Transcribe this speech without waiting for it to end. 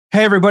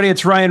Hey, everybody,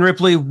 it's Ryan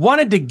Ripley.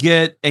 Wanted to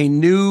get a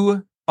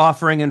new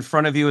offering in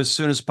front of you as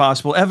soon as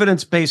possible,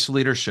 evidence-based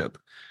leadership.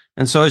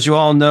 And so, as you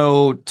all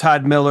know,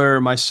 Todd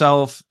Miller,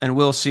 myself, and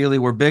Will Seeley,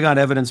 we're big on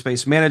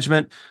evidence-based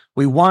management.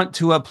 We want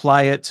to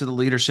apply it to the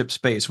leadership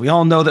space. We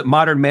all know that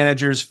modern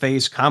managers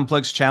face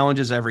complex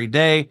challenges every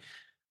day.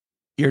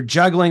 You're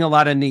juggling a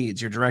lot of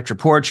needs, your direct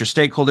reports, your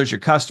stakeholders, your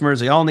customers,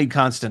 they all need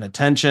constant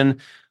attention.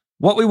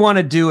 What we want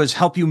to do is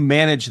help you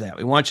manage that.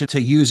 We want you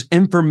to use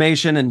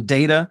information and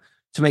data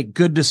to make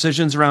good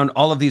decisions around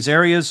all of these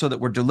areas so that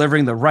we're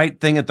delivering the right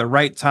thing at the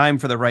right time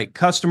for the right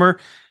customer.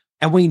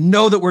 And we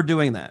know that we're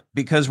doing that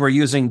because we're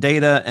using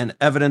data and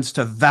evidence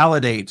to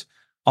validate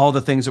all the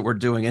things that we're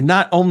doing. And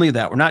not only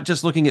that, we're not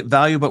just looking at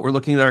value, but we're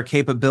looking at our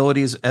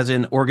capabilities as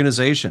an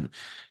organization.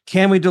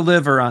 Can we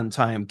deliver on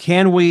time?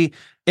 Can we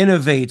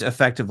innovate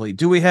effectively?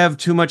 Do we have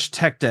too much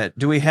tech debt?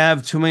 Do we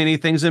have too many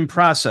things in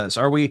process?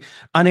 Are we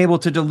unable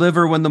to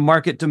deliver when the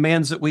market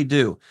demands that we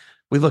do?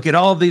 We look at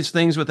all of these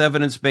things with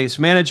evidence-based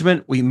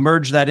management. We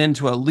merge that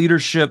into a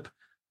leadership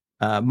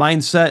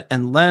mindset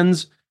and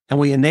lens, and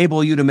we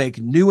enable you to make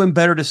new and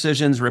better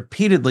decisions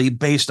repeatedly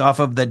based off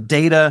of the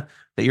data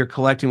that you're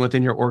collecting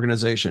within your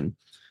organization.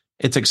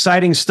 It's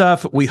exciting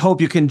stuff. We hope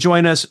you can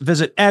join us.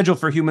 Visit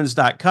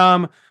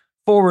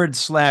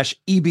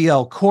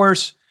agileforhumans.com/EBL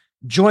course.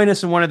 Join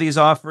us in one of these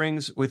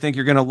offerings. We think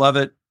you're going to love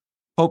it.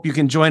 Hope you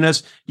can join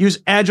us. Use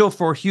Agile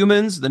for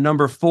Humans, the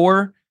number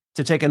 4,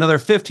 to take another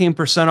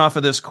 15% off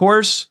of this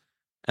course.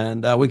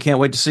 And we can't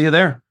wait to see you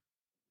there.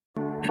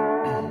 All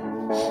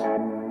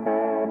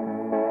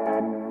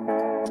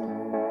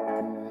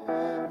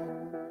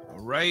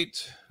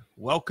right.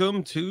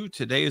 Welcome to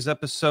today's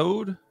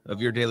episode of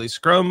Your Daily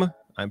Scrum.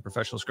 I'm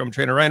professional Scrum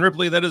trainer Ryan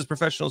Ripley. That is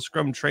professional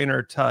Scrum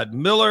trainer Todd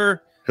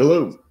Miller.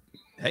 Hello.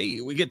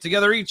 Hey, we get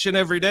together each and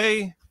every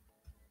day,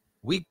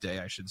 weekday,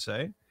 I should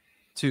say,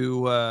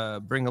 to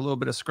bring a little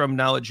bit of Scrum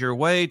knowledge your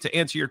way, to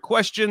answer your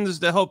questions,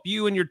 to help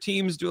you and your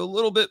teams do a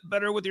little bit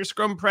better with your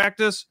Scrum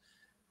practice.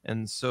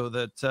 And so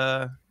that,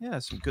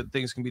 some good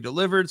things can be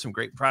delivered, some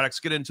great products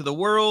get into the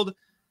world,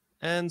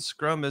 and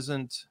Scrum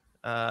isn't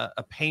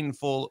a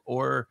painful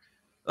or,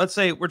 let's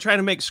say, we're trying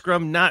to make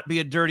Scrum not be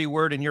a dirty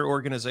word in your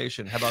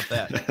organization. How about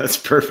that? That's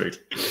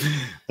perfect.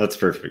 That's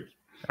perfect.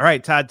 All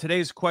right, Todd,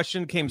 today's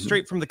question came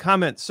straight from the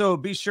comments. So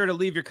be sure to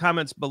leave your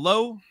comments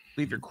below.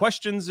 Leave your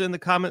questions in the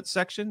comments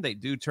section. They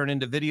do turn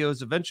into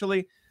videos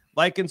eventually.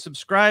 Like and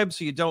subscribe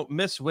so you don't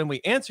miss when we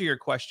answer your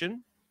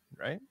question,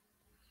 right?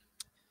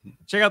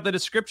 Check out the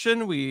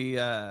description. We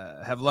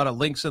have a lot of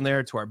links in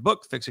there to our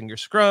book, Fixing Your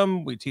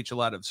Scrum. We teach a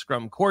lot of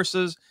Scrum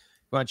courses.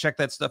 You want to check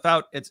that stuff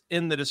out? It's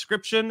in the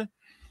description.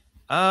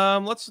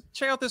 Let's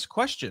check out this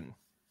question.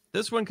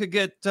 This one could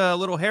get a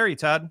little hairy,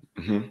 Todd.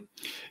 Mm-hmm.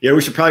 Yeah,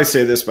 we should probably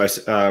say this we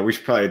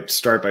should probably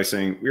start by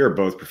saying we are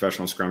both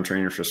professional Scrum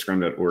trainers for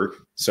scrum.org.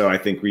 So I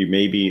think we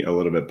may be a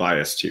little bit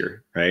biased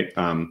here, right?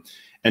 And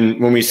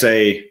when we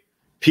say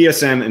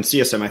PSM and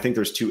CSM, I think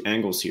there's two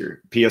angles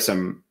here,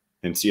 PSM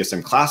and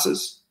CSM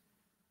classes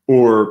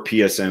or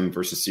PSM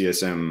versus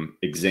CSM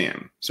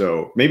exam.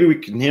 So maybe we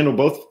can handle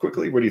both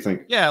quickly. What do you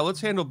think? Yeah, let's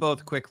handle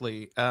both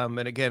quickly. And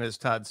again, as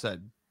Todd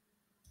said,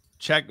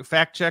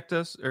 fact check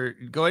us, or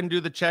go ahead and do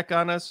the check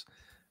on us.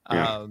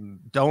 Yeah.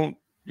 Don't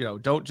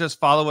just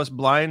follow us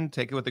blind.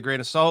 Take it with a grain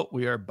of salt.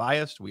 We are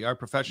biased. We are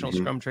professional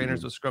Scrum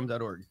trainers with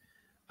scrum.org.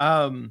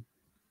 Todd,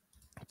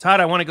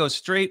 I want to go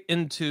straight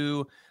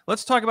into,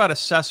 let's talk about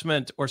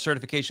assessment or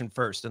certification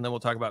first, and then we'll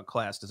talk about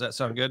class. Does that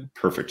sound good?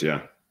 Perfect.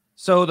 Yeah.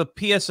 So the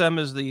PSM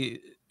is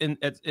in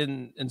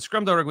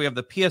scrum.org, we have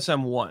the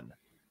PSM 1,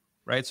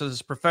 right? So this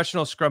is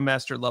professional Scrum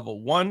Master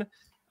level 1.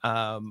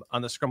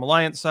 On the Scrum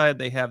Alliance side,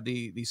 they have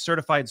the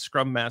certified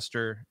Scrum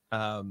Master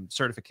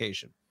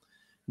certification.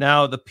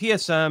 Now, the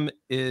PSM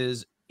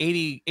is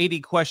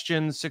 80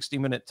 questions,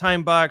 60-minute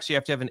time box. You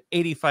have to have an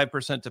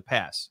 85% to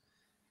pass.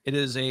 It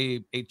is a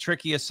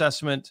tricky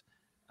assessment.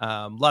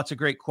 Lots of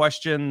great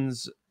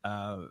questions.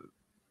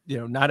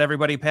 Not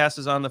everybody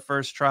passes on the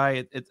first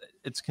try.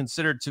 It's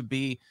considered to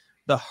be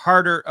the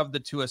harder of the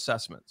two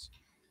assessments.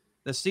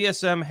 The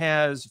CSM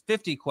has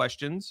 50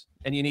 questions,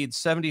 and you need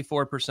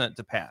 74%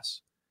 to pass.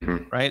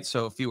 Right.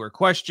 So fewer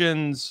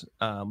questions,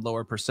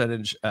 lower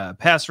percentage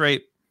pass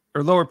rate,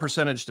 or lower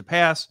percentage to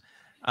pass.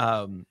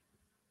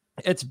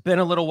 It's been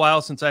a little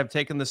while since I've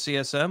taken the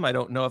CSM. I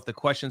don't know if the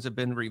questions have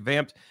been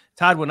revamped.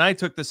 Todd, when I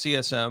took the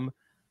CSM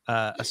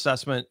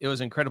assessment, it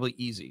was incredibly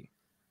easy.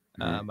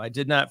 I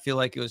did not feel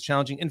like it was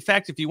challenging. In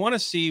fact, if you want to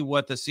see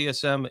what the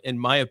CSM, in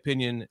my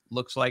opinion,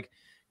 looks like,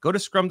 go to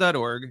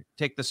scrum.org,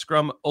 take the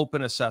Scrum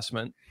Open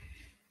Assessment,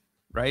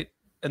 right?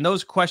 And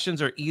those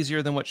questions are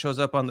easier than what shows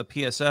up on the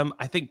PSM.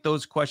 I think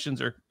those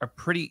questions are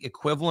pretty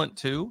equivalent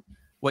to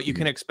what you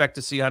can expect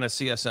to see on a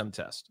CSM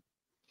test.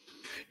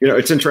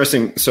 It's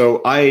interesting.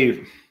 So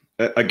I'm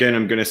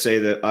going to say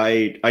that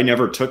I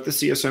never took the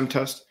CSM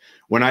test.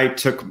 When I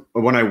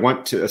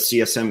went to a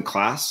CSM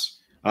class,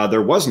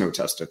 there was no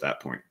test at that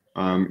point.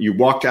 You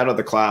walked out of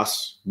the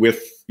class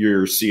with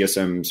your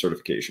CSM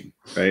certification,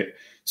 right?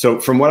 So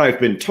from what I've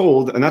been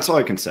told, and that's all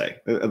I can say,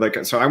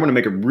 so I want to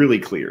make it really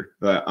clear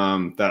that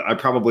that I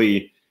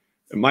probably,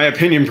 my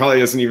opinion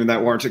probably isn't even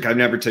that warranted. I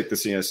never take the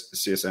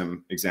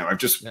CSM exam. I've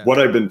just, what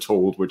I've been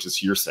told, which is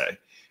hearsay,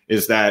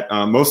 is that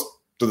most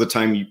of the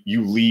time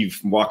you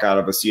walk out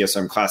of a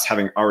CSM class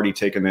having already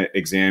taken the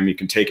exam. You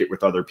can take it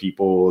with other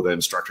people. The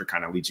instructor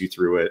kind of leads you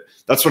through it.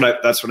 That's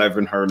what I've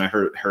been heard. And I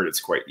heard it's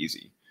quite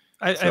easy.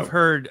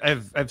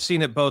 I've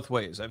seen it both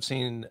ways. I've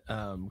seen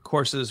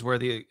courses where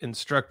the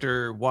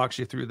instructor walks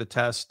you through the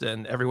test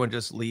and everyone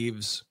just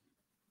leaves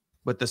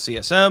with the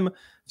CSM. I've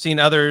seen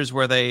others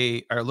where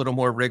they are a little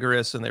more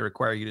rigorous and they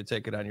require you to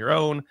take it on your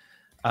own.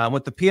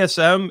 With the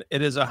PSM,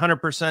 it is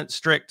 100%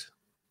 strict.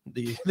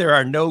 There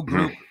are no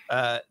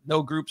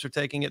groups are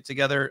taking it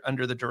together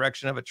under the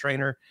direction of a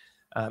trainer.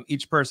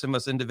 Each person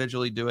must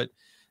individually do it.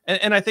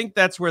 And I think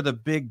that's where the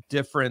big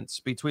difference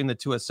between the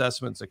two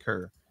assessments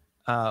occur.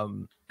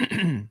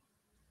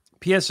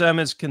 PSM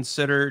is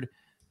considered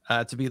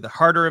to be the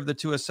harder of the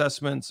two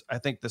assessments. I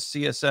think the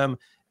CSM,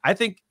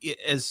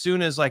 as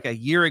soon as like a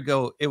year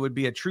ago, it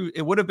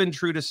would have been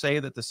true to say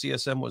that the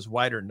CSM was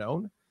wider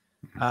known.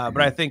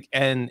 But I think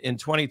in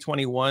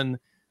 2021,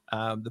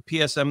 the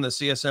PSM and the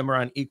CSM are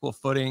on equal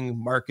footing,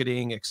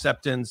 marketing,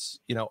 acceptance,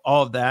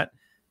 all of that.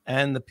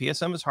 And the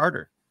PSM is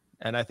harder.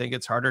 And I think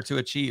it's harder to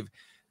achieve.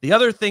 The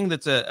other thing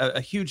that's a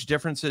huge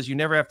difference is you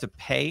never have to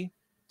pay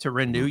to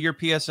renew your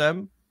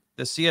PSM.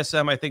 The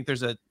CSM, I think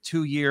there's a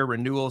 2-year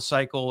renewal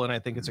cycle, and I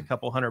think it's a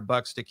couple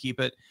 $100 to keep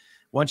it.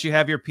 Once you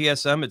have your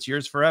PSM, it's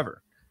yours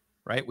forever,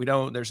 right?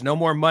 There's no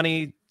more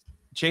money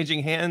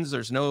changing hands.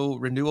 There's no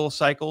renewal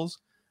cycles.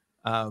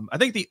 I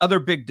think the other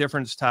big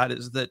difference, Todd,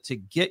 is that to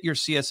get your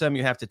CSM,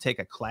 you have to take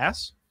a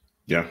class.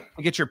 Yeah.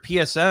 To get your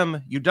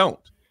PSM, you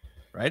don't,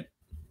 right?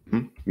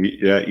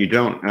 Yeah, you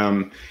don't.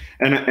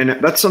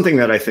 And that's something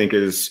that I think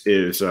is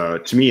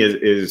to me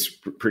is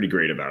pretty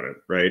great about it,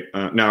 right?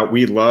 Now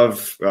we love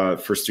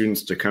for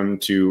students to come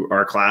to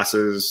our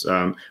classes.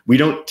 We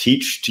don't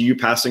teach to you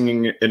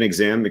passing an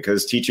exam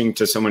because teaching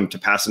to someone to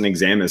pass an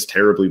exam is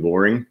terribly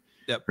boring.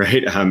 Yep.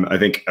 Right. I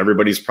think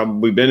everybody's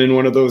probably been in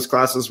one of those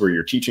classes where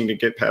you're teaching to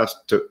get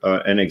past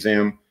an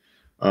exam.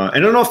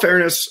 And in all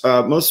fairness,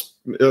 most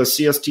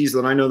CSTs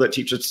that I know that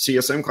teach a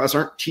CSM class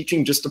aren't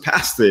teaching just to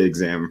pass the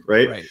exam,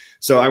 right?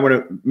 So I want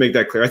to make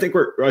that clear. I think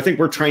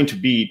we're trying to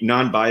be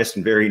non-biased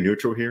and very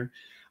neutral here.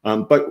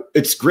 But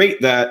it's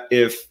great that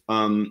if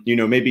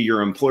maybe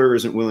your employer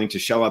isn't willing to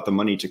shell out the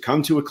money to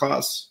come to a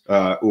class,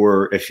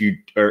 or if you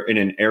are in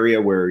an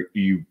area where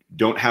you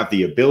don't have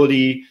the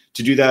ability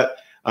to do that,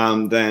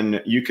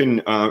 then you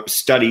can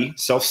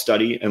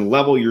self-study and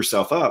level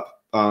yourself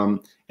up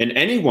in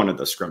any one of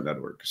the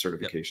Scrum.org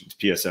certifications.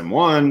 Yep.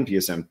 PSM1,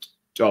 PSM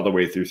all the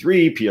way through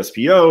 3,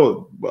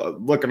 PSPO.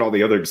 Look at all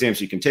the other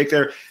exams you can take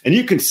there, and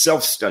you can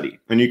self-study.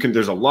 And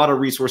there's a lot of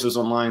resources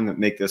online that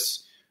make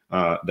this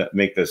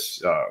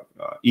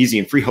easy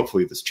and free.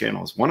 Hopefully, this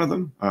channel is one of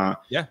them.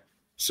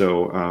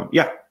 So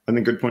I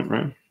think good point,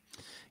 Ryan.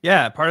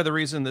 Yeah, part of the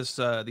reason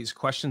these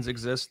questions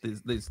exist,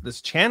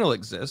 this channel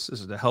exists,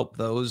 is to help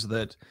those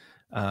that,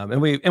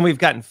 and we've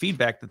gotten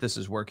feedback that this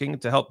is working,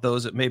 to help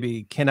those that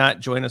maybe cannot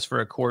join us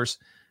for a course,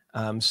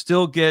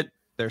 still get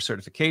their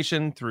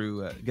certification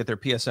through, get their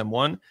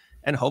PSM1,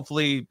 and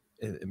hopefully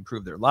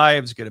improve their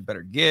lives, get a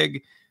better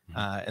gig,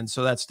 and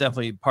so that's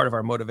definitely part of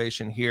our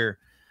motivation here.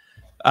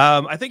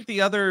 I think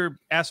the other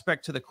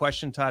aspect to the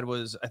question, Todd,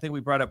 was I think we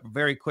brought up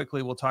very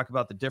quickly. We'll talk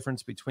about the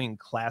difference between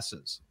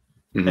classes.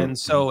 Mm-hmm. And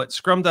so at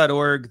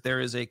Scrum.org,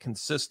 there is a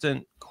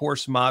consistent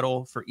course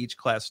model for each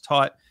class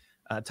taught.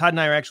 Todd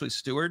and I are actually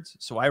stewards.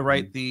 So I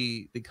write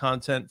the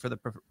content for the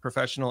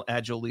Professional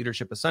Agile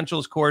Leadership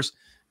Essentials course.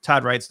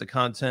 Todd writes the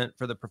content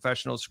for the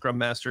Professional Scrum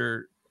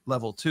Master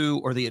Level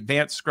 2 or the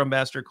Advanced Scrum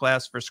Master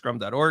class for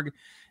Scrum.org.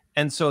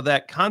 And so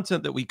that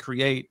content that we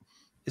create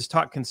is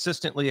taught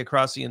consistently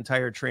across the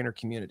entire trainer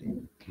community.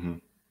 Mm-hmm.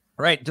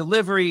 Right?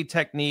 Delivery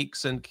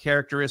techniques and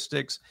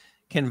characteristics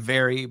can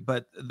vary,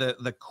 but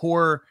the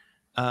core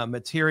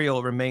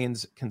material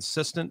remains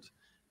consistent.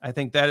 I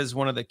think that is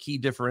one of the key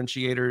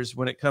differentiators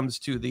when it comes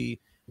to the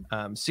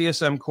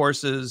CSM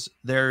courses.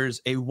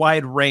 There's a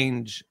wide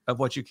range of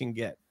what you can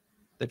get.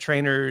 The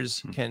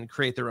trainers can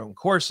create their own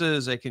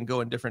courses. They can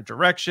go in different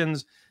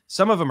directions.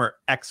 Some of them are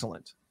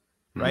excellent,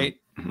 right?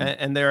 Mm-hmm.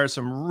 And there are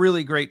some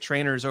really great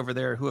trainers over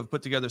there who have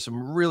put together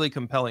some really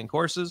compelling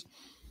courses.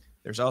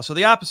 There's also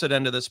the opposite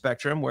end of the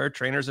spectrum where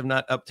trainers have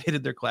not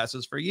updated their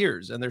classes for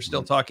years, and they're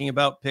still talking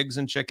about pigs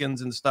and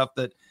chickens and stuff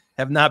that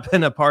have not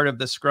been a part of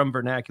the Scrum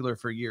vernacular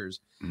for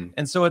years. Mm-hmm.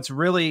 And so it's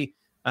really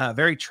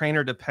very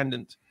trainer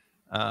dependent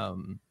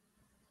and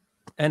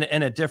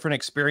a different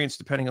experience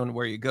depending on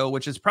where you go,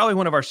 which is probably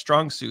one of our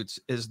strong suits,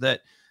 is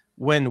that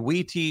when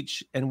we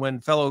teach and when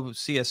fellow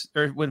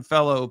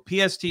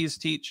PSTs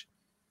teach,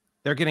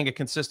 they're getting a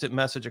consistent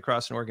message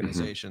across an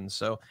organization. Mm-hmm.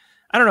 So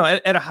I don't know,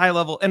 at a high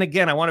level. And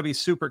again, I want to be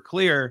super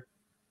clear.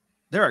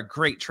 There are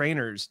great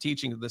trainers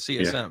teaching the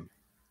CSM. Yeah.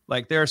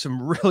 Like there are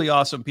some really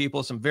awesome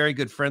people, some very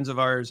good friends of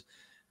ours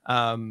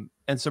And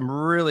some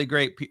really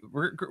great,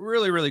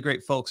 really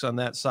great folks on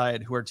that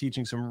side who are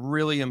teaching some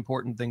really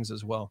important things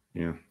as well.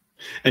 Yeah.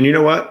 And you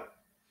know what?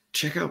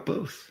 Check out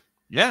both.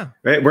 Yeah.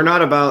 Right. We're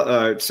not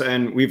about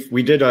and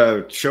we did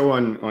a show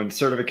on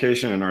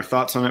certification and our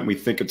thoughts on it. We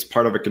think it's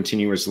part of a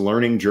continuous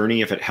learning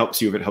journey. If it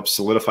helps you, if it helps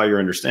solidify your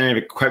understanding,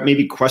 if it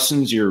maybe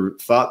questions your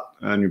thought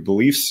and your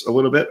beliefs a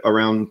little bit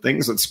around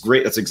things, that's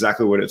great. That's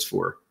exactly what it's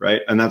for.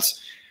 Right. And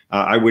that's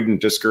I wouldn't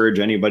discourage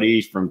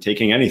anybody from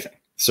taking anything.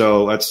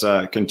 So let's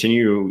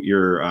continue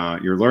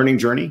your learning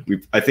journey.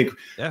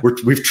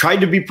 We've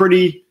tried to be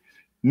pretty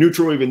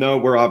neutral, even though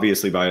we're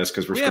obviously biased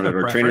because we're Scrum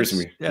trainers,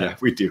 and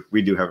we do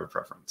have a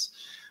preference.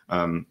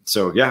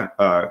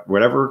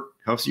 Whatever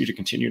helps you to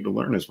continue to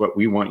learn is what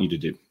we want you to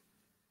do.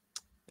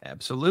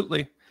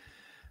 Absolutely.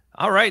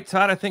 All right,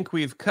 Todd, I think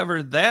we've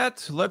covered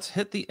that. Let's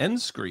hit the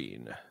end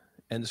screen.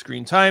 End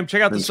screen time.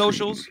 Check out the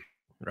socials,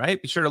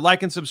 right? Be sure to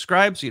like and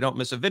subscribe so you don't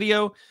miss a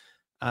video.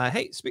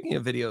 Hey, speaking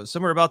of videos,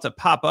 some are about to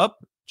pop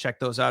up. Check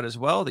those out as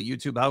well. The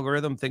YouTube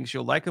algorithm thinks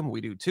you'll like them.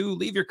 We do too.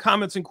 Leave your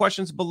comments and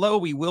questions below.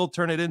 We will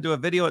turn it into a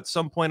video at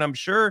some point, I'm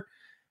sure.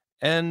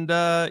 And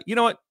you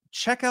know what?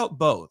 Check out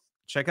both.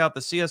 Check out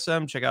the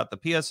CSM. Check out the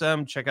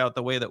PSM. Check out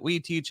the way that we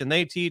teach and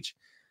they teach.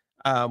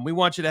 We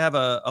want you to have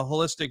a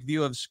holistic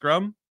view of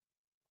Scrum.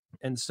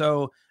 And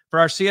so for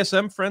our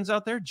CSM friends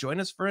out there,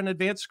 join us for an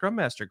advanced Scrum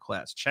Master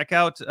class. Check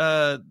out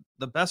the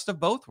best of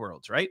both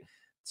worlds, right?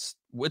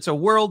 It's a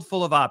world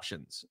full of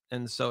options.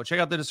 And so check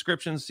out the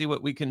description, see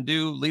what we can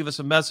do. Leave us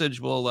a message.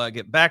 We'll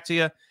get back to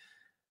you.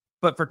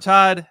 But for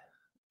Todd,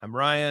 I'm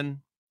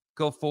Ryan.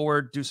 Go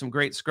forward, do some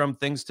great Scrum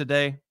things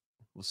today.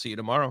 We'll see you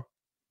tomorrow.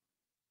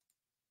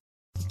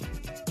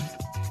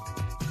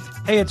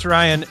 Hey, it's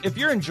Ryan. If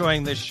you're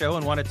enjoying this show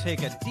and want to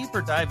take a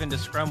deeper dive into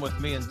Scrum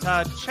with me and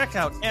Todd, check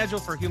out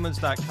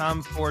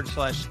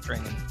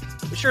agileforhumans.com/training.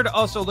 Be sure to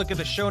also look at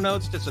the show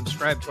notes to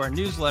subscribe to our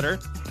newsletter,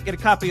 get a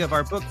copy of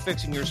our book,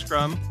 Fixing Your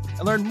Scrum,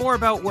 and learn more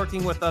about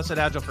working with us at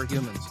Agile for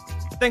Humans.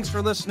 Thanks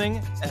for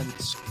listening, and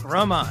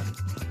Scrum on.